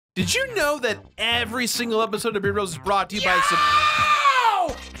Did you know that every single episode of Beer Bros is brought to you by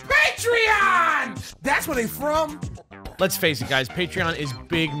Patreon? That's where they from. Let's face it, guys, Patreon is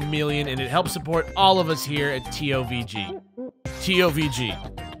big million, and it helps support all of us here at TOVG.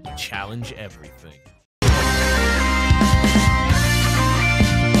 TOVG, challenge everything.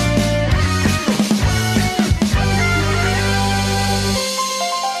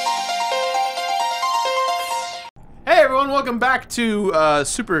 Hey everyone, welcome back to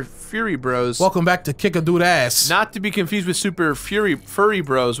Super Furi Bros. Welcome back to Kick a Dude Ass. Not to be confused with Super Furry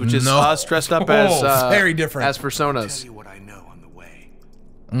Bros, which is us dressed up as very different as personas. I'll tell you what I know on the way.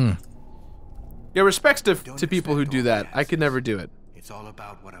 Yeah, respects to people who do that. I could never do it. It's all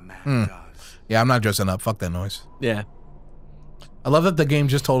about what a man does. Yeah, I'm not dressing up. Fuck that noise. Yeah. I love that the game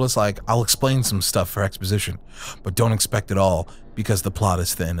just told us, like, I'll explain some stuff for exposition, but don't expect it all because the plot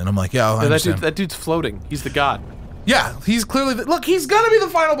is thin. And I'm like, yeah, I understand. That dude's floating. He's the god. Yeah, he's clearly look. He's gonna be the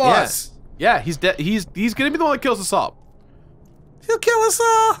final boss. Yeah, he's gonna be the one that kills us all. He'll kill us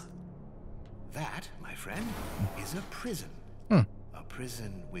all. That, my friend, is a prison. A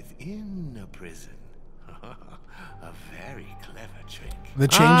prison within a prison. A very clever trick. The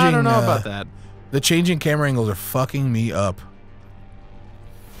changing. I don't know about that. The changing camera angles are fucking me up.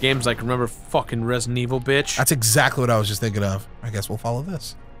 Games like, remember fucking Resident Evil, bitch? That's exactly what I was just thinking of. I guess we'll follow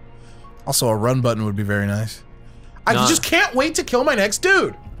this. Also, a run button would be very nice. I just can't wait to kill my next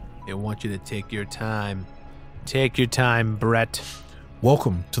dude. I want you to take your time. Take your time, Brett.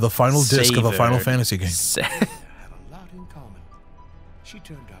 Welcome to the final disc of a Final Fantasy game. They have a lot in common. She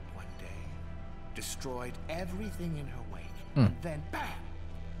turned up one day, destroyed everything in her wake, and then bam,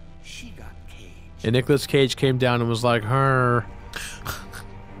 she got caged. And Nicolas Cage came down and was like, "Her,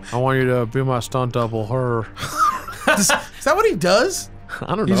 I want you to be my stunt double, her." Is that what he does?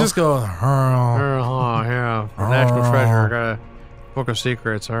 I don't know. He just goes, Her, yeah, national treasure. Got a book of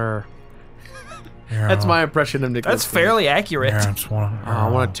secrets, her. That's my impression of Nicolas. That's fairly accurate. Yeah, I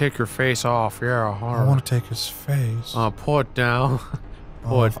want to take your face off, yeah, her. I want to take his face. Pull it down.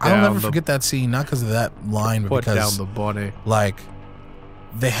 Pull it down. I'll never forget that scene, not because of that line, but Put because down the bunny. like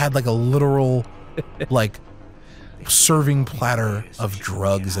they had like a literal like serving platter of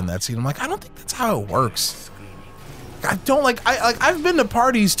drugs in that scene. I'm like, I don't think that's how it works. I don't I've been to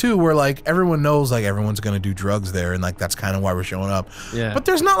parties too where like everyone knows like everyone's gonna do drugs there and like that's kind of why we're showing up. Yeah. But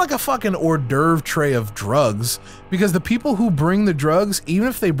there's not like a fucking hors d'oeuvre tray of drugs because the people who bring the drugs, even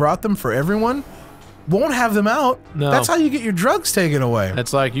if they brought them for everyone, won't have them out. No. That's how you get your drugs taken away.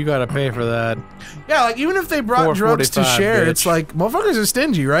 It's like, you gotta pay for that. Yeah, like even if they brought drugs to share, bitch. it's like motherfuckers are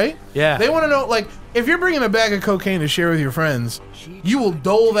stingy, right? Yeah. They want to know, like, if you're bringing a bag of cocaine to share with your friends, you will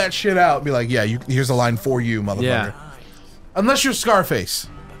dole that shit out and be like, yeah, here's a line for you, motherfucker. Yeah. Unless you're Scarface.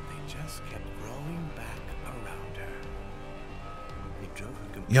 But they just kept growing back around her. They drove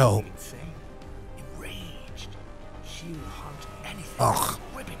her completely Yo. insane. Enraged. She will hunt anything. Ugh.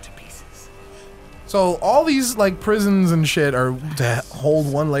 Rip it to pieces. So all these like prisons and shit are to hold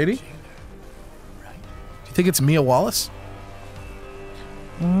one lady. Do you think it's Mia Wallace?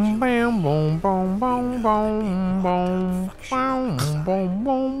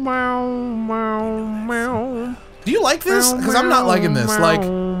 Do you like this? Because I'm not liking this. Like,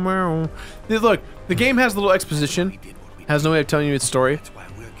 look, the game has a little exposition, has no way of telling you its story,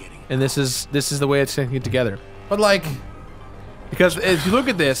 and this is the way it's taking it together. but like, Because if you look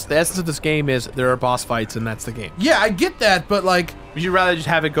at this, the essence of this game is there are boss fights, and that's the game. yeah, I get that, but like, Would you rather just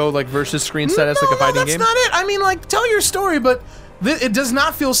have it go like versus screen status like a fighting that's game? not it. I mean, like, tell your story, but it does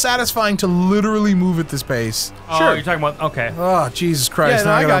not feel satisfying to literally move at this pace. Oh, Sure. you're talking about, okay. Oh, Jesus Yeah, Christ!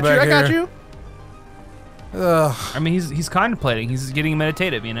 no, now I got you. back I got here. you. Ugh. I mean, he's contemplating. He's getting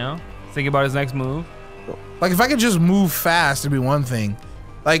meditative, you know? Thinking about his next move. Like, if I could just move fast, it'd be one thing.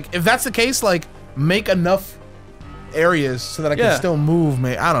 Like, if that's the case, like, make enough areas so that I can still move,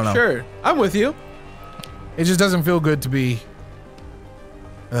 mate. I don't know. Sure, I'm with you. It just doesn't feel good to be...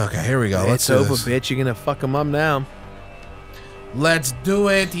 Okay, here we go. Let's It's do over, this. bitch. You're gonna fuck him up now. Let's do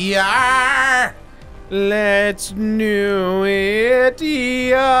it, yeah! Let's do it,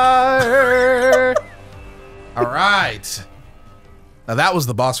 yeah. All right. Now, that was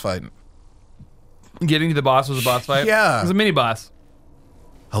the boss fight. Getting to the boss was a boss fight? Yeah. It was a mini boss.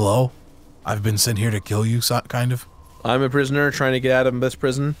 Hello? I've been sent here to kill you, kind of. I'm a prisoner trying to get out of this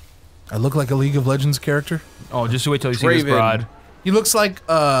prison. I look like a League of Legends character. Oh, just wait till you see Raven. this broad. He looks like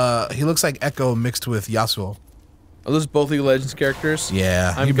Echo mixed with Yasuo. Are those both League of Legends characters?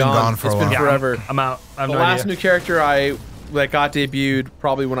 Yeah, I'm you've been gone for It's a been while. forever. I'm out. I have The no last idea. new character that got debuted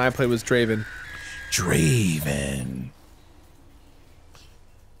probably when I played was Draven. Draven.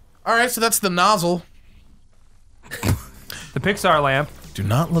 All right, so that's the nozzle. The Pixar lamp. Do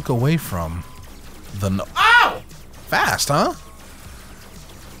not look away from the... Ow! Fast, huh?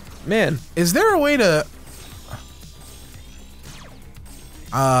 Man. Is there a way to...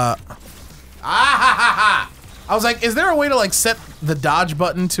 I was like, is there a way to like set the dodge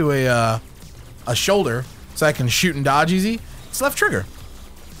button to a shoulder so I can shoot and dodge easy? It's left trigger.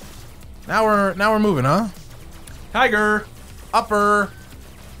 Now we're moving, huh? Tiger. Upper.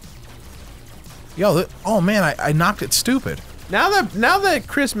 Yo, oh man, I knocked it stupid. Now that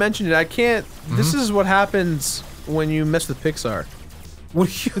Chris mentioned it, I can't. This is what happens when you mess with Pixar.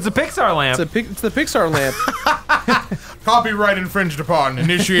 It's a Pixar lamp. It's the Pixar lamp. Copyright infringed upon.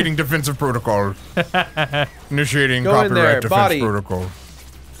 Initiating defensive protocol. Initiating Go in there, copyright defense body. protocol.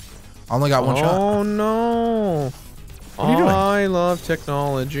 I only got one shot. Oh no. What are you doing? I love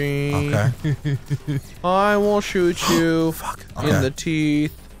technology. Okay. I will shoot you Fuck. in Okay. the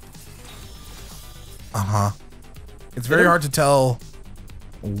teeth. Uh-huh. It's very hard to tell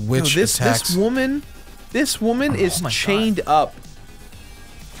which This attacks. this woman is my God. chained up.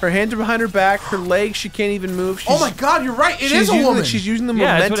 Her hands are behind her back. Her legs, she can't even move. Oh my god, you're right. It is a woman. She's using the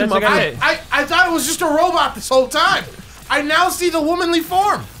Yeah, that's momentum what of I her. said. I thought it was just a robot this whole time. I now see the womanly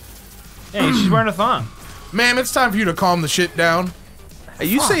form. Hey, she's wearing a thong. Ma'am, it's time for you to calm the shit down.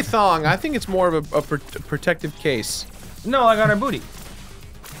 You say thong. I think it's more of a protective case. No, like on her booty.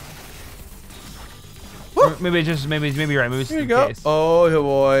 Maybe you're right. Maybe it's Here you the go. case. Oh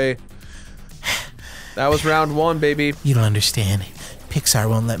boy. That was round one, baby. You don't understand. Pixar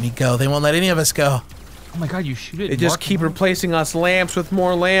won't let me go. They won't let any of us go. Oh my god, you shoot it. They just mark keep it. replacing us lamps with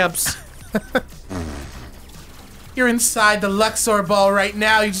more lamps. You're inside the Luxor ball right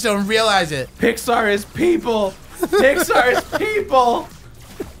now. You just don't realize it. Pixar is people. Pixar is people.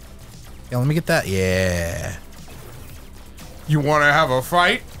 Yeah, let me get that. Yeah. You want to have a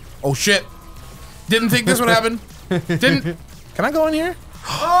fight? Oh shit. Didn't think this would happen. Didn't. Can I go in here?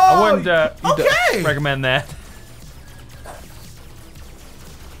 I wouldn't Okay. recommend that.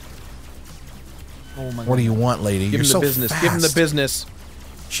 Oh my god. What do you want, lady? Give You're him the so business. fast. Give him the business.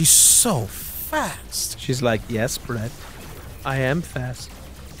 She's so fast. She's like, yes, Brett. I am fast.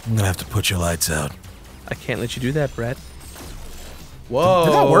 I'm gonna have to put your lights out. I can't let you do that, Brett. Whoa.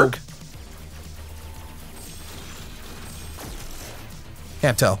 Did that work?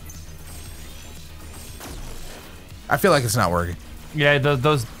 Can't tell. I feel like it's not working. Yeah,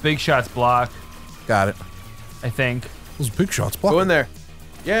 those big shots block, Got it. I think. Those big shots Go in there.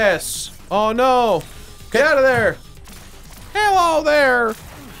 Yes. Oh no. Get out of there. Hello there.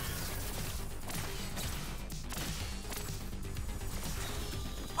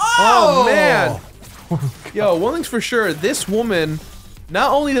 Oh man. Yo, one thing's for sure. This woman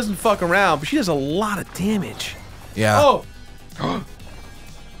not only doesn't fuck around, but she does a lot of damage. Yeah. Oh.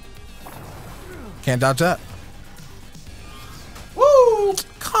 Can't dodge that. Woo.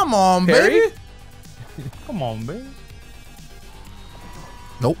 Come on, Parry? baby. Come on, baby.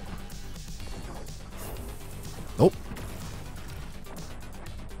 Nope. Nope.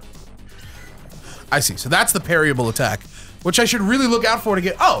 I see. So that's the parryable attack, which I should really look out for to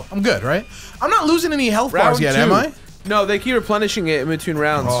get. Oh, I'm good, right? I'm not losing any health bars yet, am I? No, they keep replenishing it in between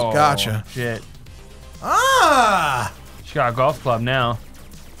rounds. Oh, Gotcha. Shit. Ah! She got a golf club now.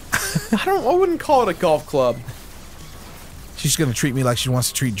 I wouldn't call it a golf club. She's gonna treat me like she wants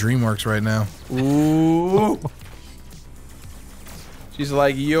to treat DreamWorks right now. Ooh. She's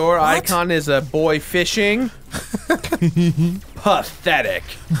like, your What? icon is a boy fishing. Pathetic.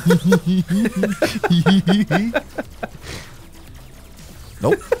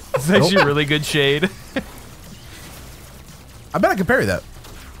 Nope. It's actually really good shade. I bet I can parry that.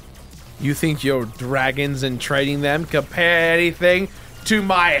 You think your dragons and trading them compare anything to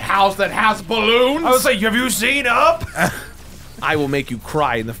my house that has balloons? I was like, have you seen Up? I will make you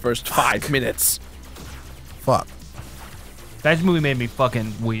cry in the first 5 minutes. Fuck. That movie made me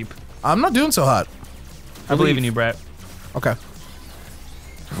fucking weep. I'm not doing so hot. I believe in you, Brett. Okay.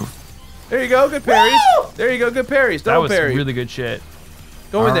 There you go, good parries. There you go, good parries. That Double was parry. really good shit.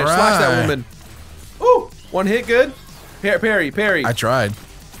 Go in there, slash that Alright. woman. Ooh, one hit, good. Parry, parry. I tried.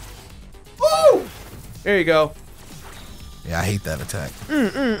 Woo! There you go. Yeah, I hate that attack.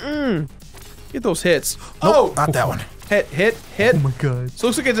 Get those hits. Nope, Oh, not that one. hit, hit, hit. Oh my god. So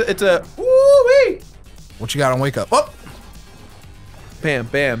it looks like it's a woo-wee. What you got on wake up? Oh! Bam,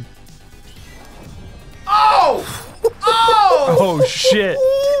 bam. Oh! Oh! Oh shit.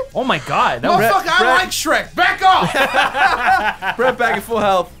 Oh my god. That was Motherfucker, I Brett. like Shrek. Back off! Brett back at full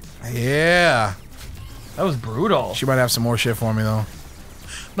health. Yeah. that was brutal. She might have some more shit for me, though.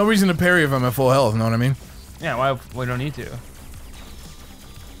 No reason to parry if I'm at full health, know what I mean? Yeah, why we don't need to.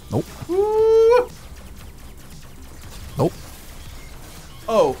 Nope. Woo! Nope.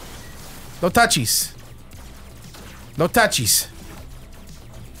 Oh. No touchies. No touchies.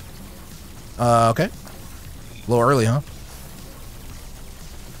 Okay. A little early, huh?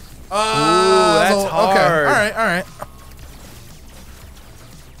 Ooh, that's okay. hard. All right, all right.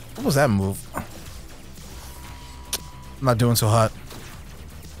 What was that move? I'm not doing so hot.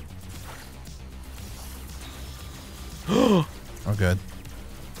 Oh, good.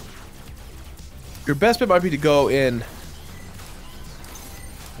 Your best bet might be to go in.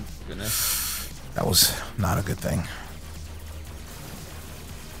 Goodness. That was not a good thing.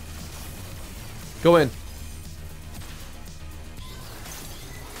 Go in.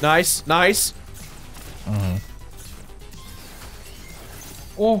 Nice, nice. Mm-hmm.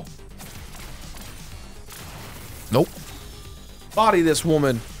 Oh. Nope. Body this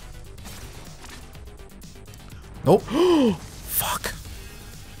woman. Nope. Fuck.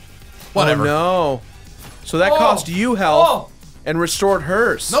 Whatever. Oh, no. So that cost you health and restored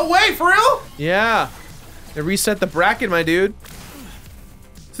hers. No way, for real? Yeah. They reset the bracket, my dude.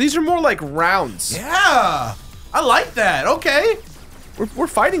 So these are more like rounds. Yeah. I like that. Okay. We're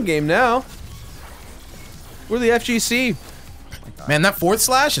fighting game now. We're the FGC. Man, that fourth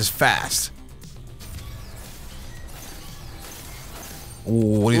slash is fast.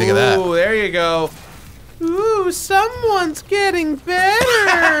 Ooh, what do you think of that? Ooh, there you go. Ooh, someone's getting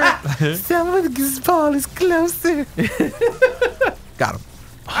better. Someone's ball is closer. Got him.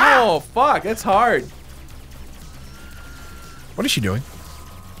 Oh, fuck, that's hard. What is she doing?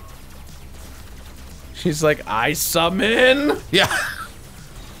 She's like, I summon. Yeah.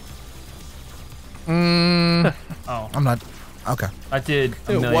 Oh. I'm not. Okay. I did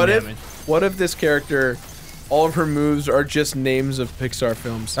a Dude, million damage. what if this character, all of her moves are just names of Pixar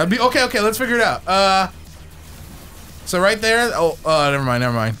films? That'd be okay. Okay, let's figure it out. So right there. Oh, never mind.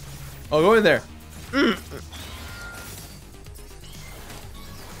 Never mind. Oh, go in there.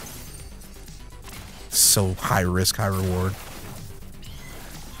 So high risk, high reward.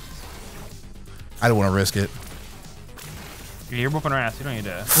 I don't want to risk it. You're whooping her ass. You don't need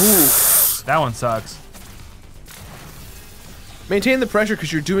to. Ooh. That one sucks. Maintain the pressure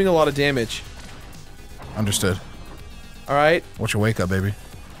because you're doing a lot of damage. Understood. All right, What's your wake up, baby?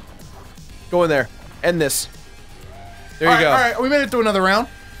 go in there. End this. There you go. All right, we made it through another round.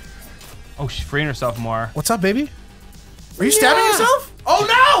 Oh, she's freeing herself more. What's up, baby? Are you stabbing Yeah. yourself? Oh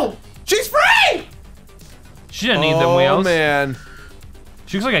no! She's free! She didn't need them Oh, wheels. man.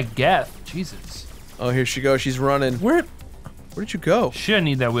 She looks like a Geth. Jesus. Oh, here she goes. She's running. Where'd you go? She didn't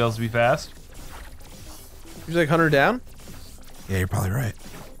need that wheels to be fast. She's like hunter down. Yeah, you're probably right.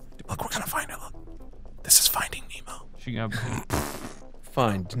 Look, we're gonna find her. Look, this is Finding Nemo. She gonna.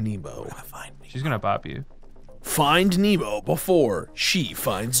 Find Nemo. Find me. She's gonna pop you. Find Nemo before she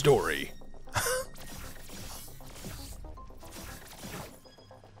finds Dory.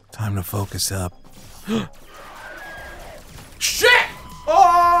 Time to focus up. Shit!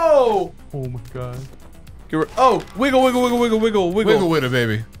 Oh! Oh my god. Oh, wiggle, wiggle, wiggle, wiggle, wiggle, wiggle. Wiggle with it,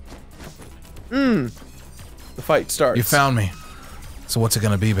 baby. The fight starts. You found me. So what's it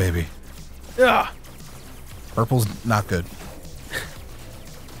gonna be, baby? Yeah. Purple's not good.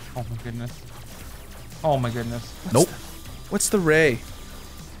 Oh my goodness. Oh my goodness. Nope. What's the Ray?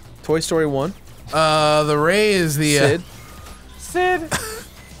 Toy Story 1? The Ray is the Sid? Sid.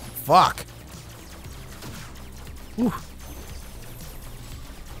 Fuck. Whew.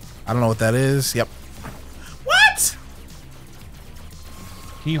 I don't know what that is. Yep. What?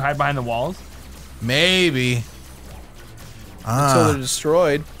 Can you hide behind the walls? Maybe. Until they're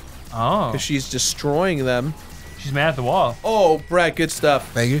destroyed. Oh. Because she's destroying them. She's mad at the wall. Oh, Brad, good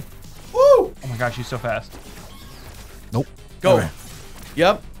stuff. Thank you. Woo! Oh my god, she's so fast. Nope. Go. Okay.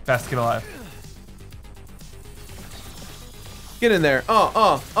 Yep. Fast to get alive. Get in there.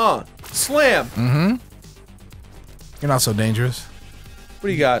 Slam. Mm-hmm. You're not so dangerous. What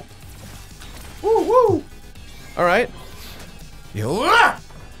do you got? Woo, woo. All right.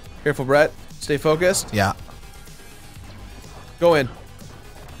 Careful, Brett. Stay focused. Yeah. Go in.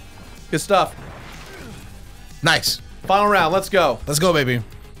 Good stuff. Nice. Final round. Let's go. Let's go, baby.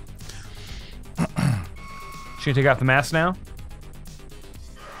 She gonna take off the mask now?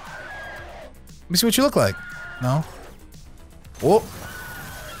 Let me see what you look like. No. Whoa.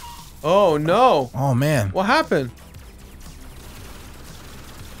 Oh, no. Oh, man. What happened?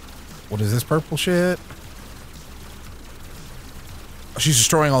 What is this purple shit? Oh, she's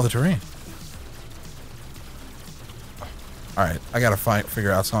destroying all the terrain. All right, I gotta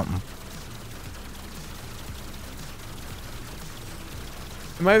figure out something.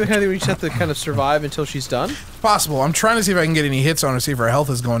 Am I the kind of thing where you just have to kind of survive until she's done? Possible. I'm trying to see if I can get any hits on her, see if her health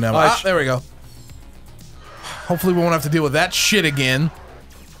is going down. Oh, There we go. Hopefully we won't have to deal with that shit again.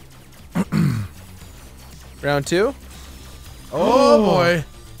 Round 2. Oh boy.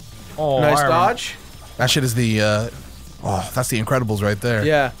 Oh, Nice I remember. dodge. That shit is the oh, that's the Incredibles right there.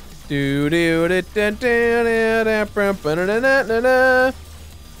 Yeah.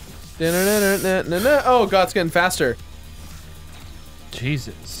 Oh god, it's getting faster.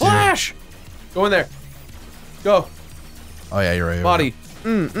 Jesus. Flash! Go in there. Go. Oh yeah, you're right. Body.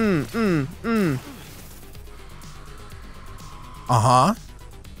 Uh-huh.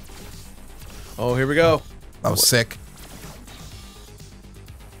 Oh, here we go. That was sick.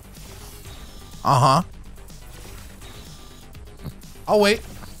 Uh-huh. I'll wait.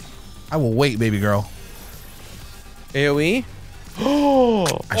 I will wait, baby girl. AoE. Oh,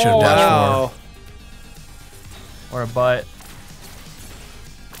 I should have dashed wow. Or a butt.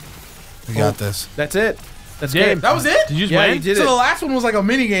 for her. We got this. That's it. That's Yeah. game. That was it? Did you just Yeah, win? you did So it. the last one was like a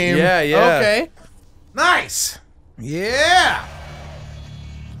mini game. Yeah, yeah. Okay. Nice. Yeah.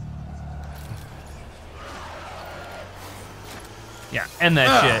 Yeah, end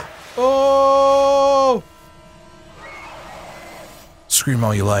that shit. Oh. Scream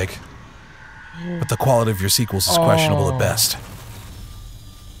all you like. But the quality of your sequels is questionable at best.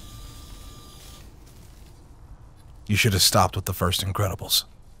 You should have stopped with the first Incredibles.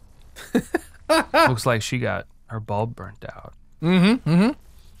 Looks like she got her bulb burnt out. I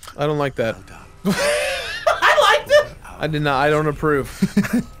don't like that. I liked it. I did not. I don't approve.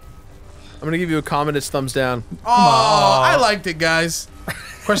 I'm gonna give you a comment. It's thumbs down. Oh, I liked it, guys.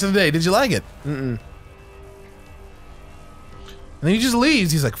 Question of the day: did you like it? And then he just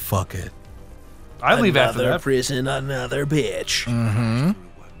leaves. He's like, "Fuck it." I'd leave after that. prison, another bitch. One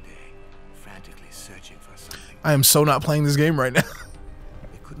day, frantically searching for something. I am so not playing this game right now.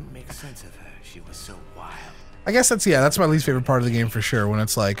 They couldn't make sense of her. She was so wild. I guess that's my least favorite part of the game for sure. When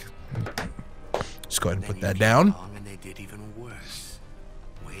it's like, just go ahead and put that down. And they did even worse.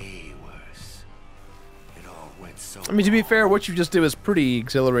 Way worse. It all went so I mean, to be fair, what you just did was pretty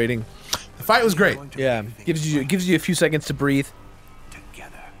exhilarating. The fight was great. Yeah, gives you a few seconds to breathe.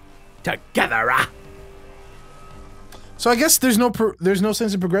 Together. So I guess there's no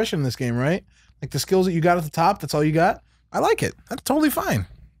sense of progression in this game, right? Like the skills that you got at the top, that's all you got. I like it. That's totally fine.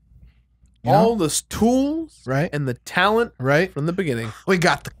 You know? All the tools, Right. and the talent, Right? from the beginning. We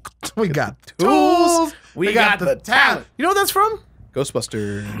got the Tools. We got the talent. You know what that's from?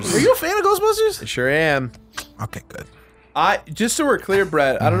 Ghostbusters. Are you a fan of Ghostbusters? I sure am. Okay, good. Just so we're clear,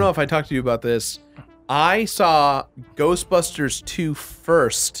 Brett, I don't know if I talked to you about this. I saw Ghostbusters 2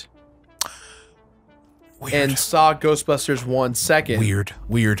 first. Weird. And saw Ghostbusters 1 second.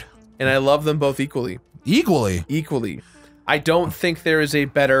 Weird. And I love them both equally. Equally. I don't think there is a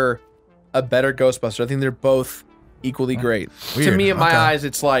better Ghostbuster. I think they're both equally great. To Weird. me, in my Okay. eyes,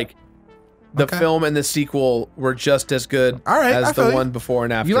 it's like the Okay. film and the sequel were just as good All right, I as feel the you. one before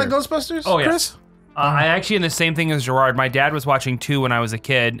and after. You like Ghostbusters? Oh, yeah. Chris? I actually in the same thing as Jirard. My dad was watching 2 when I was a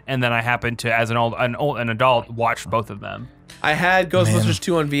kid, and then I happened to, as an adult, watch both of them. I had Ghostbusters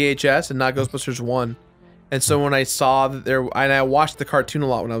 2 on VHS and not Ghostbusters 1. And so when I saw that and I watched the cartoon a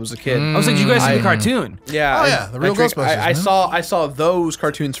lot when I was a kid. I was like, you guys see the cartoon? Yeah. Oh, yeah, the real Ghostbusters, I saw those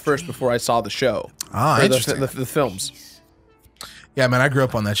cartoons first before I saw the show. Ah, Or interesting. the films. Yeah, man, I grew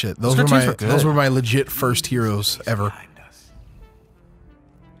up on that shit. Those cartoons were good. those were my legit first heroes ever.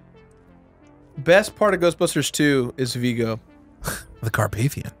 Best part of Ghostbusters 2 is Vigo. The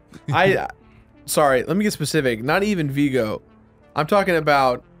Carpathian. Sorry, let me get specific. Not even Vigo. I'm talking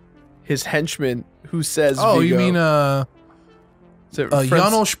about his henchman who says Oh, Vigo. you mean Is it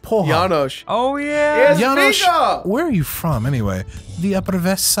Janosz Poha? Janosz. Oh yeah. Yes, Janosz, Vigo! where are you from anyway? The Upper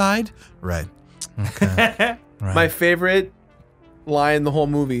West Side? Right. Okay. Right. My favorite line in the whole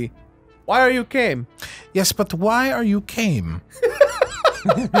movie. Why are you came? Yes, but why are you came?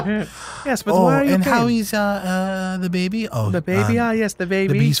 Yes, but Oh, why are you and came? how is the baby? Oh, The baby? Yes, the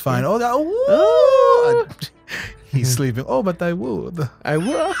baby. the bee's fine. Oh, woo! Oh. He's sleeping. Oh, but I would. I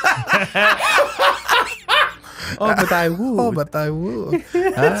will. Oh, but I would. Oh, but I would.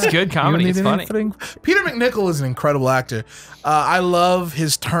 It's good comedy. It's funny. Peter McNichol is an incredible actor. I love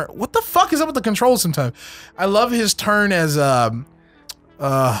his turn. What the fuck is up with the controls sometimes? I love his turn as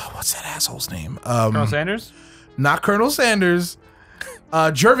what's that asshole's name? Colonel Sanders? Not Colonel Sanders.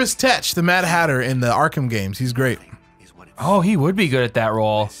 Jervis Tetch, the Mad Hatter in the Arkham games. He's great. Oh, he would be good at that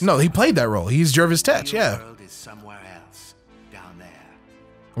role. No, he played that role. He's Jervis Tetch. Yeah. The world is somewhere else. Down there.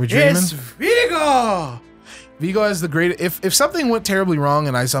 We're dreaming. It's Vigo! Vigo has the great. If something went terribly wrong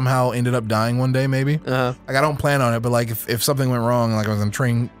and I somehow ended up dying one day, maybe. Uh-huh. Like I don't plan on it, but like if something went wrong, like I was in a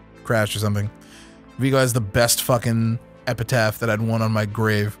train crash or something, Vigo has the best fucking epitaph that I'd want on my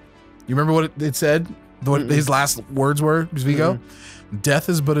grave. You remember what it said? What his last words were? Was Vigo? Death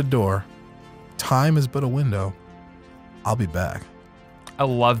is but a door. Time is but a window. I'll be back. I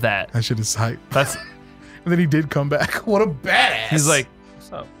love that. That shit is hype. That's. And then he did come back. What a badass. He's like,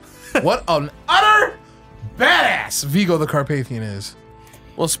 what's up? What an utter badass Vigo the Carpathian is.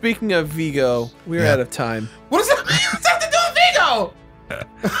 Well, speaking of Vigo, we're Yeah. out of time. What does that have to do with Vigo?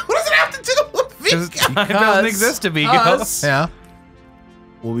 What does it have to do with Vigo? It doesn't exist to Vigo. Us. Yeah.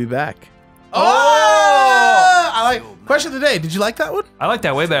 We'll be back. Oh! I like. Question of the day. Did you like that one? I like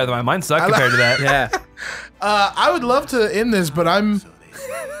that way better than mine. Mine sucked compared to that. Yeah. I would love to end this, but I'm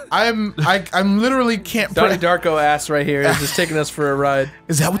literally can't. Donnie Darko ass right here is just taking us for a ride.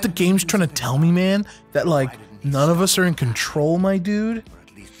 Is that what the game's trying to tell me, man? That like none of us are in control, my dude.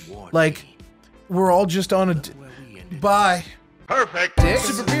 Like we're all just on a. Bye. Perfect. Dick.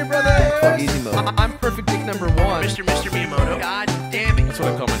 Super Beer Brother. Fuck easy mode. I'm perfect dick number 1. Mr. Miyamoto. God damn it. That's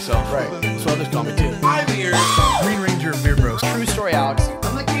what I call myself. Right. That's what I'll just call me too. I'm here. Green Ranger of Beer Bros. True story, Alex.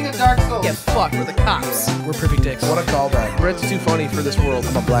 I'm the king of Dark Souls. Get fucked. We're the cops. We're perfect dicks. What a callback. Brett's too funny for this world.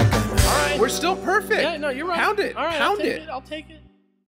 I'm a black guy. We're still perfect. Yeah, no, you're right. Pound it. All right, Pound I'll take it. I'll take it.